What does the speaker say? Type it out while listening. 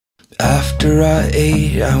After I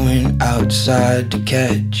ate, I went outside to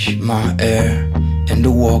catch my air and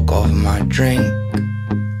to walk off my drink.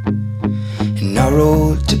 And I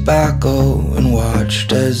rolled tobacco and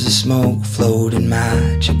watched as the smoke floated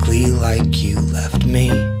magically like you left me.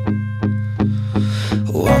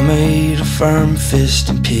 Oh, I made a firm fist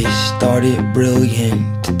and pissed, thought it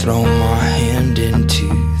brilliant to throw my hand into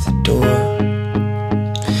the door.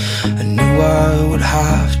 I knew I would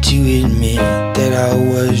have to admit that I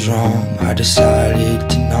was wrong. I decided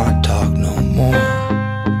to not talk no more.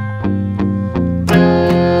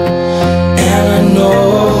 And I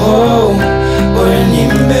know what an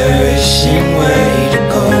embarrassing way to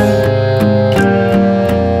go.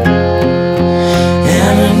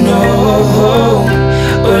 And I know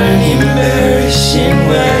what an embarrassing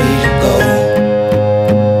way to go.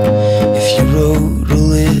 If you wrote a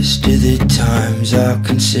list of the times I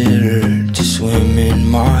considered to swim in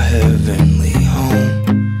my heavenly home,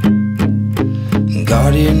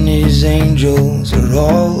 God and his angels are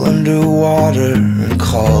all underwater and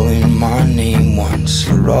calling my name once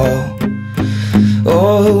for all.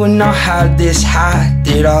 Oh, and I had this hat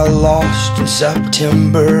that I lost in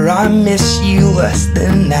September. I miss you less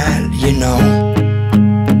than that, you know.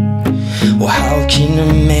 Well, how can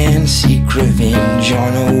a man seek revenge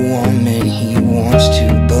on a woman he wants to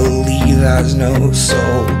believe has no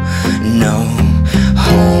soul, no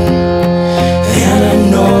home? And I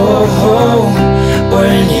know what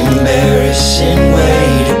an embarrassing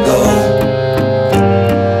way to go.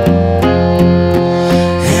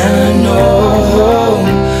 And I know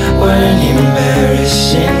what an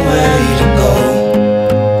embarrassing way to go.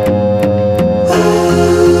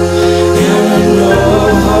 And I know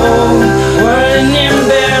what an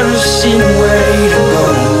embarrassing way to go.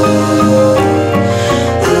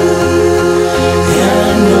 And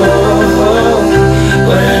I know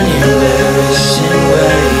what an embarrassing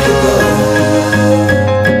way to go.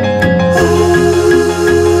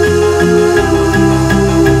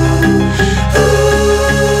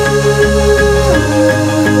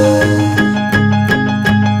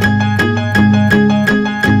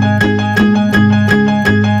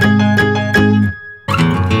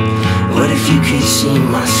 What if you could see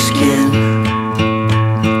my skin?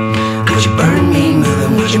 Would you burn me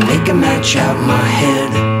moving? Would you make a match out my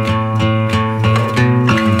head?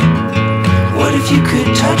 What if you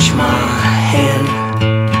could touch my hand?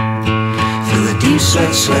 Feel the deep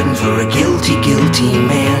sweat sweating for a guilty, guilty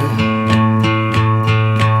man.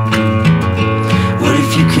 What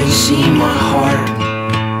if you could see my heart?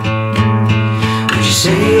 Would you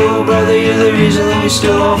say, oh brother, you're the reason that we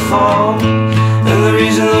still all fall, and the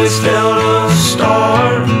reason that we fail to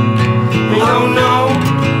start? Oh no,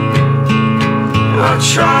 I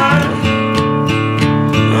tried.